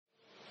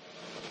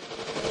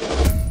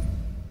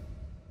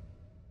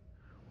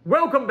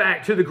Welcome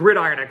back to the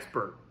Gridiron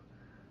Expert.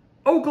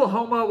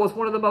 Oklahoma was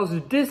one of the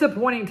most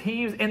disappointing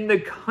teams in the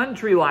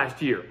country last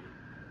year.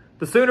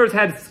 The Sooners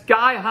had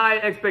sky-high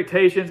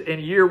expectations in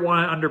year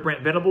one under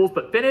Brent Venables,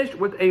 but finished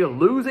with a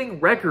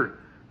losing record,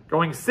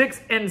 going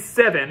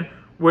 6-7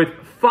 with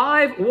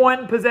 5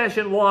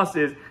 one-possession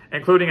losses,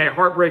 including a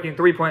heartbreaking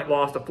 3-point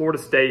loss to Florida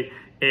State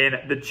in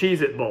the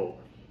Cheez-It Bowl.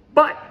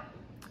 But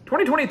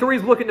 2023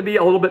 is looking to be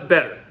a little bit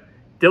better.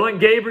 Dillon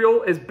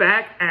Gabriel is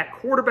back at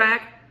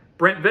quarterback.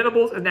 Brent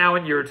Venables is now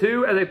in year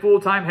 2 as a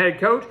full-time head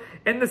coach.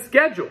 And the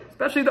schedule,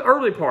 especially the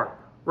early part,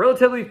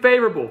 relatively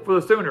favorable for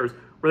the Sooners,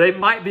 where they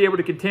might be able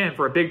to contend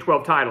for a Big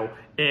 12 title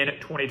in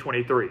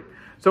 2023.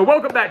 So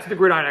welcome back to the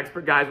Gridiron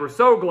Expert, guys. We're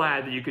so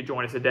glad that you could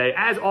join us today.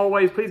 As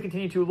always, please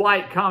continue to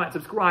like, comment,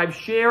 subscribe,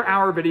 share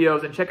our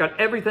videos, and check out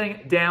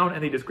everything down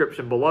in the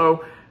description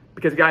below.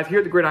 Because, guys, here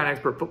at the Gridiron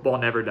Expert, football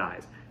never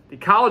dies. The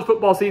college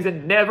football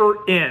season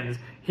never ends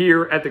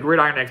here at the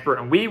Gridiron Expert,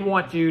 and we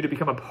want you to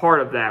become a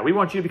part of that. We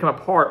want you to become a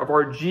part of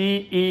our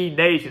GE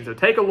Nation. So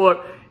take a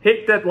look,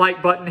 hit that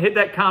like button, hit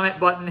that comment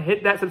button,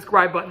 hit that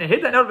subscribe button, and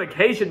hit that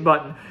notification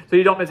button so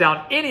you don't miss out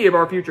on any of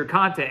our future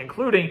content,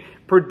 including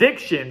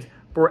predictions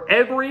for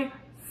every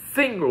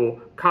single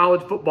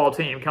college football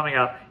team coming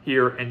up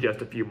here in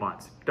just a few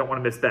months. Don't want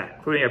to miss that,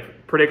 including a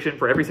prediction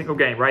for every single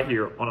game right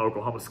here on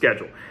Oklahoma's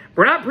schedule.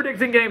 We're not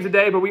predicting games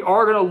today, but we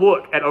are going to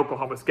look at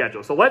Oklahoma's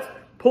schedule. So let's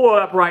pull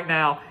it up right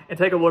now and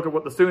take a look at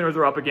what the Sooners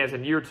are up against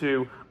in year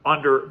 2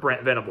 under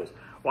Brent Venables.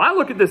 Well, I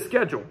look at this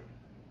schedule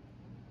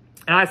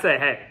and I say,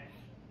 hey,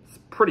 it's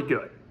pretty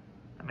good.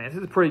 I mean, this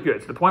is pretty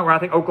good. To the point where I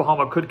think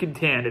Oklahoma could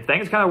contend. If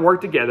things kind of work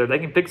together, they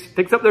can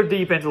fix up their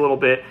defense a little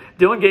bit.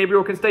 Dillon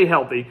Gabriel can stay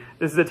healthy.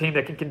 This is a team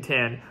that can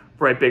contend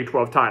for a Big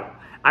 12 title.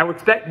 I would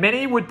expect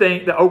many would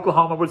think that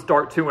Oklahoma would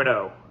start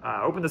 2-0.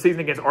 Open the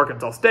season against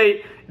Arkansas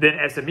State, then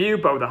SMU,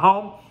 both at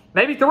home.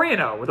 Maybe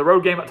 3-0 with a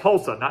road game at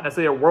Tulsa. Not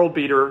necessarily a world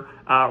beater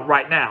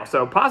right now.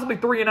 So possibly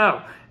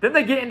 3-0. Then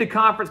they get into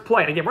conference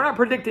play. And again, we're not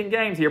predicting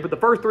games here, but the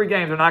first 3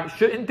 games are not,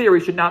 in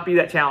theory, should not be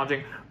that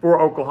challenging for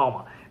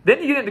Oklahoma. Then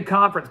you get into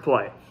conference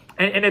play.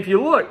 And if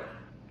you look,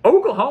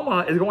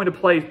 Oklahoma is going to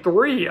play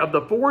 3 of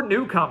the 4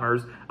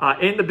 newcomers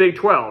in the Big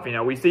 12. You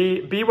know, we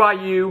see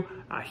BYU,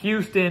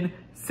 Houston,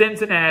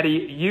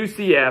 Cincinnati,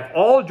 UCF,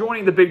 all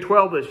joining the Big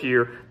 12 this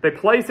year. They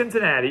play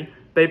Cincinnati,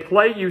 they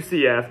play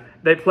UCF,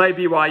 they play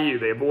BYU.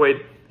 They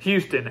avoid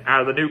Houston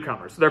out of the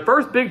newcomers. So their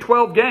first Big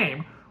 12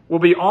 game will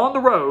be on the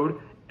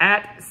road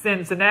at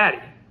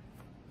Cincinnati.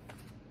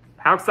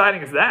 How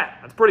exciting is that?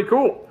 That's pretty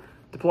cool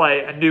to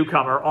play a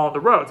newcomer on the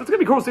road. So it's going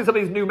to be cool to see some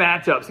of these new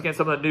matchups against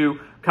some of the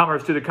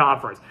newcomers to the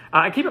conference.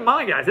 And keep in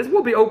mind, guys, this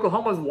will be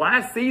Oklahoma's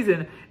last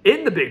season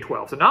in the Big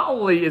 12. So not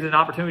only is it an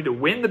opportunity to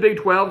win the Big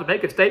 12, to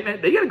make a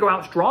statement, they got to go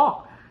out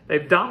strong.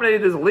 They've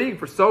dominated this league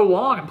for so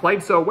long and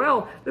played so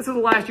well. This is the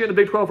last year in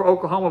the Big 12 for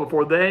Oklahoma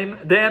before them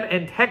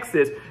and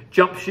Texas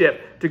jump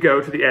ship to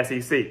go to the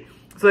SEC.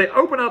 So they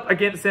open up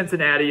against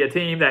Cincinnati, a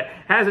team that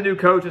has a new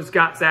coach in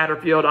Scott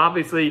Satterfield.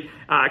 Obviously,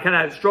 kind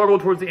of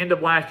struggled towards the end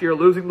of last year.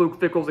 Losing Luke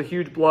Fickell's a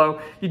huge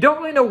blow. You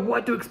don't really know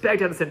what to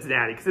expect out of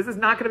Cincinnati because this is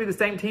not going to be the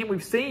same team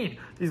we've seen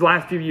these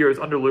last few years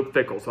under Luke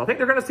Fickell. So I think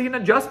they're going to see an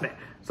adjustment.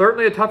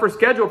 Certainly a tougher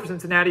schedule for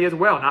Cincinnati as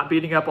well, not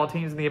beating up on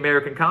teams in the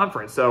American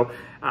Conference. So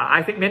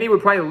I think many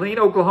would probably lean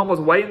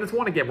Oklahoma's way in this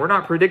one. Again, we're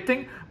not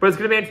predicting, but it's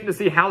going to be interesting to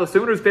see how the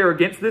Sooners fare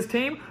against this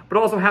team, but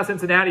also how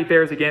Cincinnati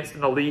fares against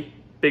an elite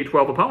Big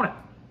 12 opponent.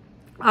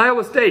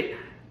 Iowa State.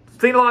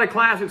 Seen a lot of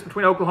classics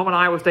between Oklahoma and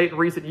Iowa State in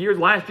recent years.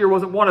 Last year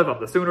wasn't one of them.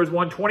 The Sooners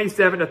won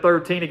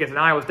 27-13 against an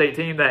Iowa State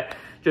team that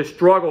just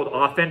struggled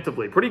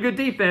offensively. Pretty good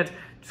defense,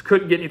 just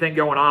couldn't get anything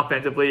going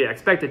offensively. I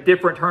expect a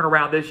different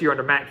turnaround this year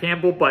under Matt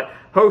Campbell, but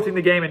hosting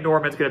the game in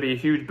Norman is going to be a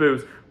huge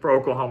boost for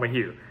Oklahoma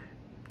here.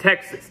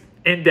 Texas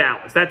in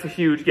Dallas. That's a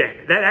huge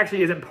game. That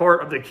actually isn't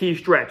part of the key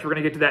stretch. We're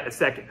going to get to that in a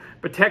second.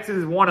 But Texas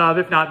is one of,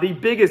 if not the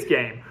biggest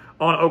game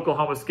on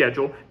Oklahoma's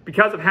schedule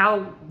because of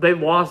how they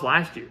lost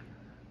last year.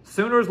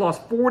 Sooners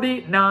lost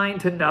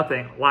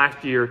 49-0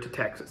 last year to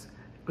Texas.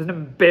 It was an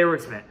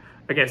embarrassment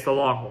against the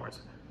Longhorns.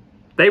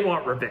 They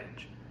want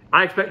revenge.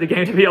 I expect the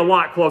game to be a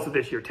lot closer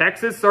this year.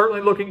 Texas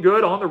certainly looking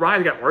good on the rise.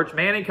 You got Arch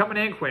Manning coming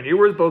in, Quinn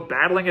Ewers both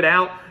battling it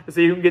out to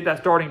see who can get that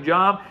starting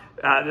job.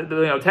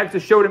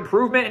 Texas showed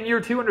improvement in year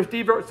 2 under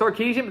Steve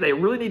Sarkisian, but they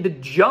really need to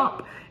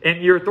jump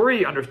in year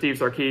 3 under Steve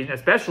Sarkisian,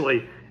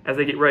 especially as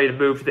they get ready to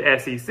move to the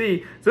SEC.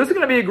 So this is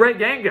going to be a great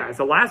game, guys.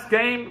 The last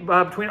game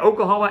between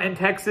Oklahoma and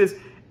Texas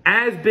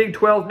as Big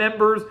 12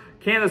 members.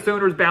 Can the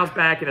Sooners bounce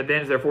back and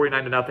avenge their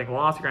 49-0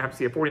 loss? You're going to have to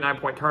see a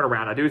 49-point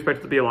turnaround. I do expect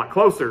it to be a lot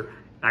closer.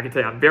 I can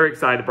tell you I'm very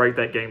excited to break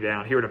that game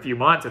down here in a few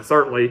months and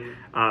certainly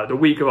the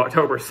week of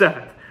October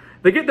 7th.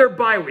 They get their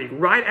bye week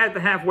right at the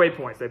halfway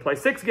points. They play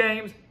 6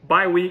 games,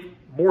 bye week,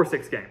 more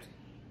 6 games.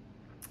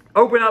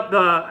 Open up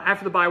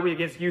after the bye week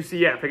against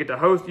UCF. They get to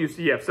host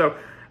UCF. So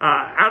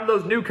out of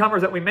those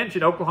newcomers that we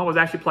mentioned, Oklahoma was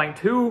actually playing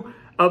 2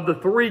 of the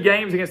 3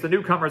 games against the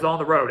newcomers on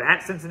the road,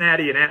 at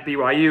Cincinnati and at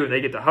BYU, and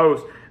they get to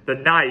host the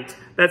Knights.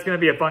 That's going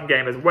to be a fun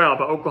game as well,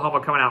 but Oklahoma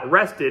coming out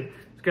rested.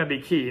 It's It's going to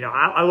be key.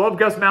 I love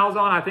Gus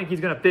Malzahn. I think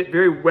he's going to fit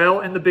very well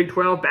in the Big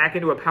 12, back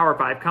into a Power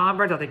 5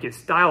 conference. I think his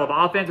style of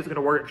offense is going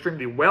to work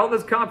extremely well in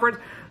this conference.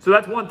 So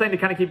that's one thing to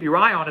kind of keep your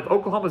eye on. If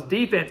Oklahoma's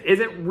defense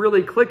isn't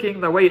really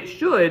clicking the way it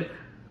should,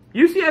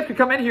 UCF could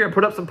come in here and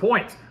put up some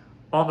points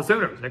on the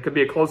Sooners. And it could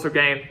be a closer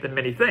game than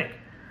many think.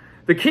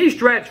 The key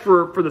stretch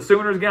for the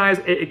Sooners, guys,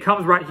 it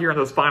comes right here in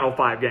those final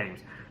 5 games.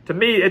 To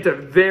me, it's a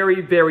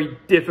very, very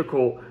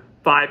difficult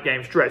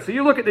 5-game stretch. So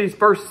you look at these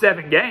first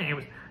 7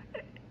 games,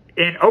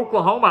 in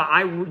Oklahoma,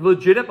 I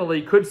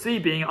legitimately could see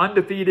being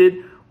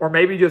undefeated or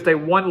maybe just a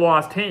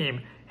 1-loss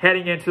team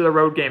heading into the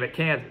road game at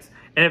Kansas.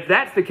 And if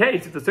that's the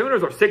case, if the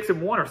Sooners are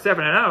 6-1 or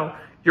 7-0,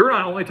 you're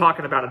not only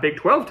talking about a Big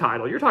 12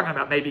 title, you're talking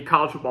about maybe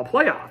college football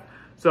playoff.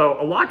 So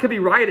a lot could be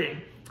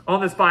riding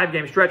on this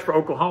 5-game stretch for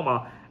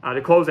Oklahoma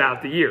to close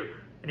out the year.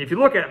 And if you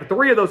look at it,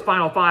 3 of those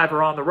final 5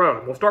 are on the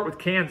road. We'll start with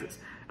Kansas.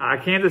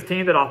 Kansas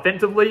team that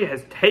offensively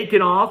has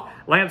taken off.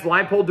 Lance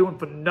Leipold doing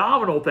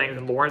phenomenal things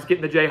in Lawrence,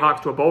 getting the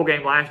Jayhawks to a bowl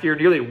game last year,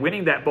 nearly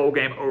winning that bowl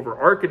game over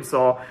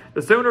Arkansas.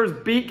 The Sooners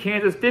beat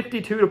Kansas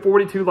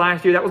 52-42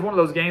 last year. That was one of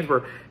those games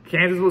where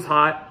Kansas was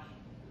hot.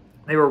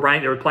 They were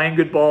ranked. They were playing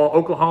good ball.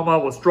 Oklahoma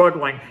was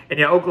struggling, and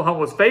yet Oklahoma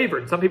was favored.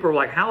 And some people were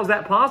like, how is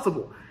that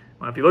possible?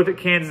 Well, if you looked at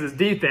Kansas'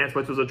 defense,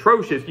 which was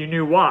atrocious, you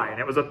knew why. And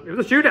it was a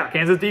shootout.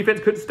 Kansas' defense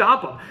couldn't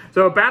stop them.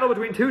 So a battle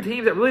between 2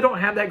 teams that really don't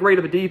have that great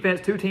of a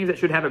defense, 2 teams that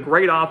should have a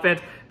great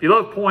offense. If you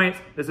love points,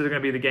 this is going to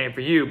be the game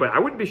for you. But I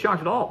wouldn't be shocked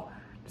at all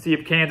to see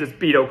if Kansas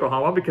beat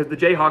Oklahoma, because the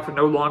Jayhawks are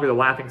no longer the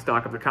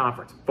laughingstock of the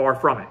conference. Far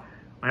from it.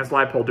 Lance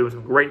Leipold doing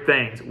some great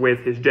things with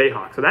his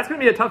Jayhawks. So that's going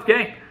to be a tough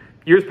game.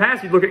 Years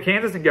past, you'd look at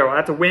Kansas and go, oh,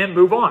 that's a win,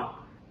 move on.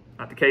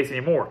 Not the case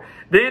anymore.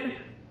 Then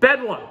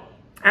Bedlam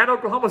at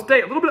Oklahoma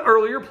State, a little bit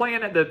earlier,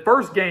 playing at the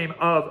first game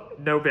of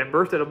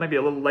November, instead of maybe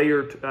a little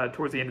later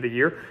towards the end of the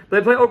year.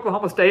 They play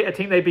Oklahoma State, a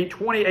team they beat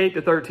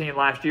 28-13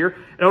 last year,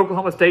 an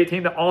Oklahoma State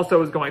team that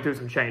also is going through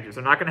some changes.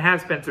 They're not going to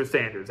have Spencer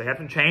Sanders. They have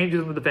some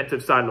changes on the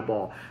defensive side of the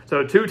ball.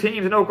 So 2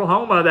 teams in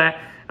Oklahoma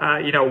that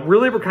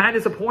really were kind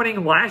of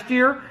disappointing last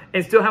year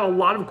and still have a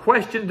lot of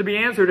questions to be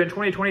answered in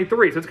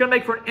 2023. So it's going to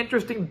make for an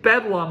interesting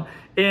bedlam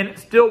in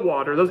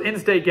Stillwater. Those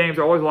in-state games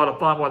are always a lot of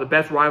fun, one of the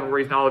best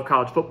rivalries in all of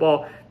college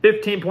football.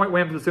 15-point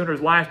win for the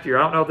Sooners last year.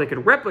 I don't know if they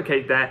could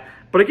replicate that.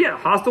 But again, a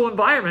hostile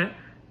environment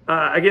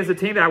against a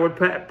team that I would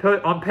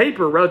put on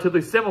paper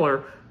relatively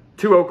similar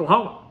to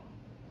Oklahoma.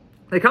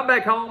 They come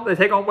back home. They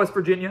take on West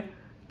Virginia,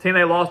 a team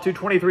they lost to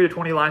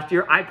 23-20 last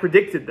year. I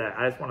predicted that.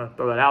 I just want to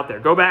throw that out there.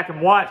 Go back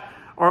and watch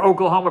our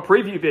Oklahoma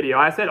preview video.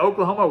 I said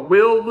Oklahoma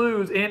will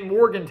lose in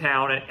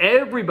Morgantown, and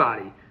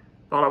everybody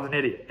thought I was an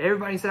idiot.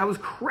 Everybody said I was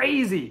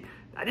crazy.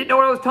 I didn't know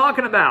what I was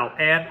talking about,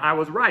 and I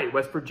was right.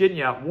 West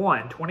Virginia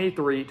won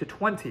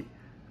 23-20.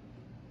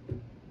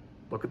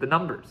 Look at the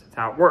numbers. That's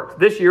how it works.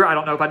 This year, I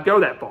don't know if I'd go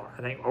that far.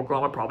 I think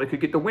Oklahoma probably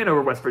could get the win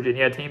over West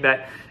Virginia, a team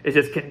that is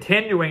just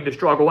continuing to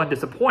struggle and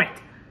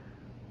disappoint.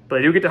 But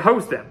they do get to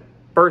host them.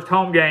 First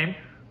home game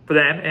for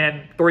them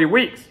in 3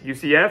 weeks.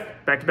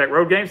 UCF, back-to-back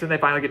road games, and they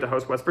finally get to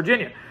host West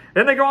Virginia.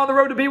 Then they go on the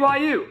road to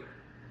BYU.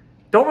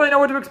 Don't really know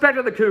what to expect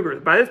of the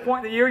Cougars. By this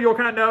point in the year, you'll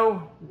kind of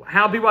know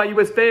how BYU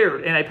has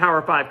fared in a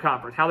Power 5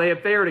 conference, how they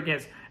have fared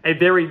against a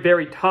very,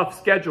 very tough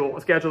schedule,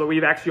 a schedule that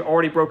we've actually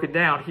already broken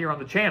down here on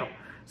the channel.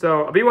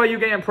 So a BYU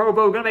game in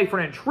Provo, going to make for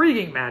an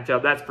intriguing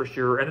matchup, that's for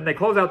sure. And then they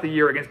close out the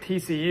year against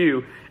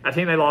TCU, a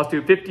team they lost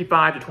to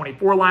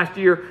 55-24 last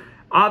year.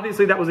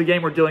 Obviously, that was a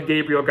game where Dylan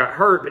Gabriel got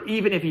hurt, but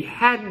even if he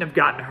hadn't have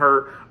gotten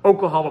hurt,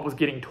 Oklahoma was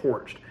getting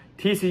torched.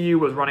 TCU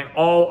was running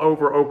all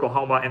over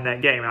Oklahoma in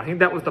that game. And I think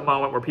that was the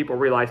moment where people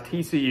realized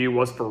TCU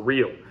was for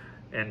real.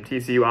 And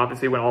TCU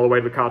obviously went all the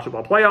way to the college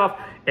football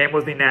playoff and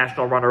was the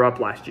national runner-up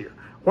last year.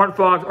 Horned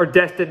Frogs are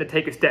destined to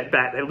take a step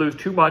back. They lose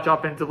too much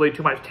offensively,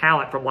 too much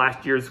talent from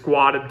last year's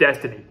squad of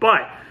destiny.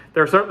 But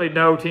they're certainly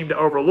no team to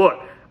overlook.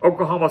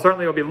 Oklahoma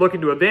certainly will be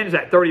looking to avenge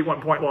that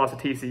 31-point loss to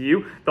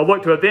TCU. They'll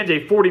look to avenge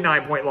a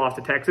 49-point loss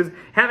to Texas.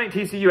 Having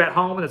TCU at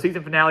home in the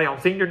season finale on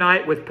senior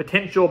night with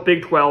potential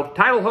Big 12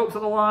 title hopes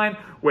on the line,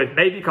 with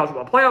maybe college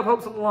football playoff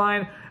hopes on the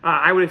line,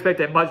 I would expect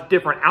a much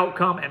different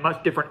outcome and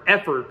much different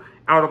effort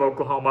out of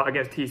Oklahoma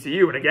against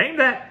TCU in a game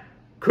that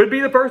could be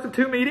the first of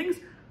 2 meetings,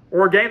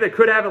 or a game that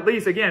could have at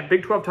least, again,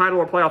 Big 12 title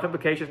or playoff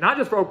implications, not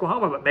just for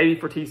Oklahoma, but maybe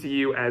for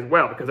TCU as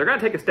well, because they're going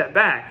to take a step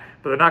back,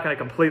 but they're not going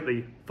to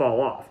completely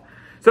fall off.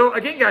 So,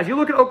 again, guys, you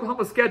look at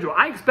Oklahoma's schedule.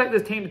 I expect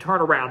this team to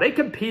turn around. They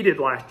competed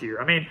last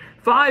year. I mean,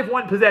 5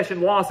 one-possession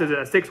losses in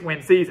a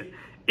 6-win season.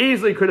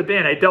 Easily could have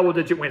been a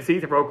double-digit win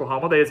season for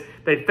Oklahoma.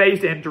 They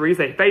faced injuries.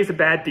 They faced a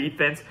bad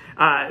defense.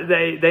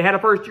 They had a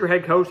first-year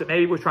head coach that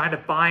maybe was trying to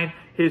find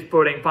his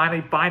footing,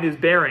 finally find his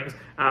bearings,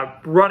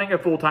 running a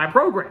full-time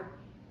program.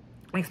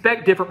 I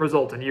expect different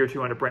results in year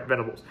 2 under Brent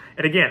Venables.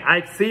 And again,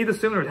 I see the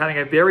Sooners having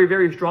a very,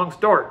 very strong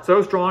start.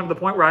 So strong to the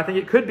point where I think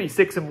it could be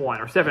 6-1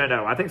 or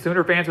 7-0. I think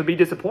Sooner fans would be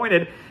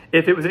disappointed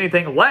if it was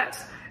anything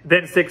less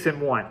than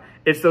 6-1.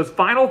 It's those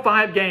final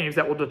 5 games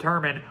that will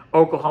determine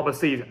Oklahoma's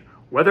season.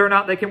 Whether or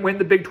not they can win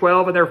the Big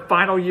 12 in their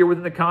final year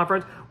within the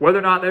conference, whether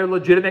or not they're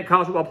legitimate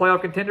college football playoff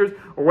contenders,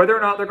 or whether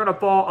or not they're going to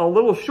fall a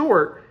little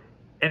short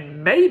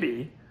and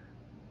maybe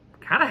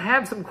kind of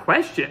have some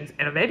questions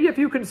and maybe a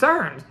few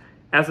concerns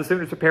as the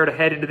Sooners prepare to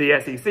head into the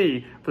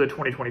SEC for the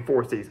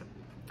 2024 season.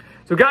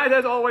 So guys,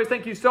 as always,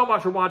 thank you so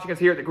much for watching us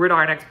here at the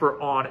Gridiron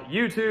Expert on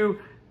YouTube.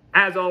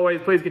 As always,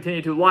 please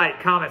continue to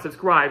like, comment,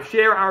 subscribe,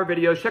 share our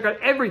videos. Check out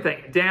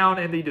everything down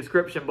in the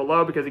description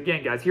below because,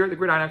 again, guys, here at the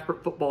Gridiron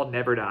Expert, football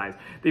never dies.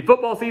 The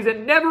football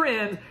season never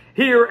ends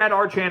here at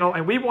our channel,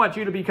 and we want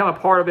you to become a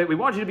part of it. We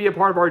want you to be a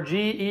part of our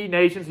GE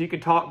Nation so you can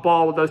talk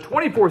ball with us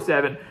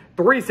 24/7,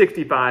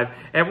 365.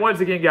 And once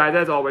again, guys,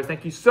 as always,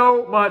 thank you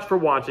so much for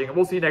watching, and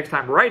we'll see you next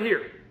time right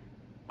here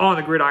on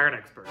the Gridiron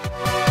Expert.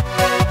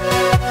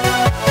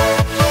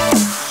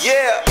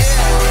 Yeah.